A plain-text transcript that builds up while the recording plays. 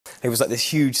It was like this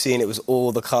huge scene. It was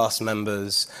all the cast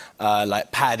members,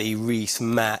 like Paddy, Reese,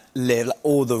 Matt, Liv,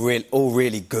 like all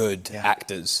really good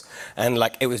actors. And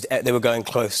like they were going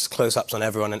close-ups on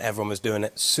everyone, and everyone was doing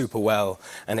it super well.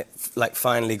 And it like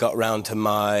finally got round to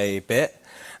my bit.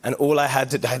 And I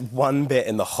had one bit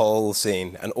in the whole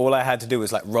scene, and all I had to do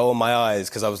was like roll my eyes,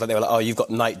 because I was like, they were like, oh, you've got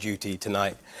night duty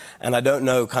tonight. And I don't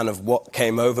know kind of what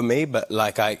came over me, but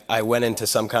like I went into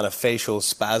some kind of facial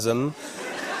spasm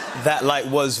that like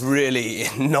was really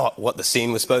not what the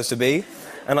scene was supposed to be.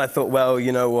 And I thought, well,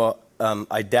 you know what?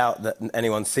 I doubt that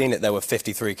anyone's seen it. There were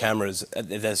 53 cameras.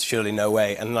 There's surely no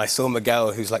way. And I saw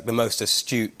Miguel, who's like the most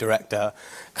astute director,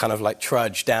 kind of like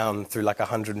trudge down through like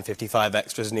 155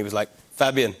 extras, and he was like,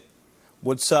 Fabien,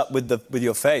 what's up with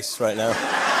your face right now?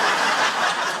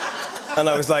 And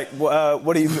I was like,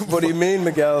 what do you mean,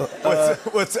 Miguel?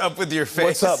 What's up with your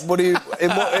face? What's up?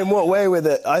 In what way with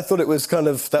it? I thought it was kind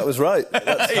of, that was right.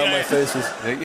 That's how my face was.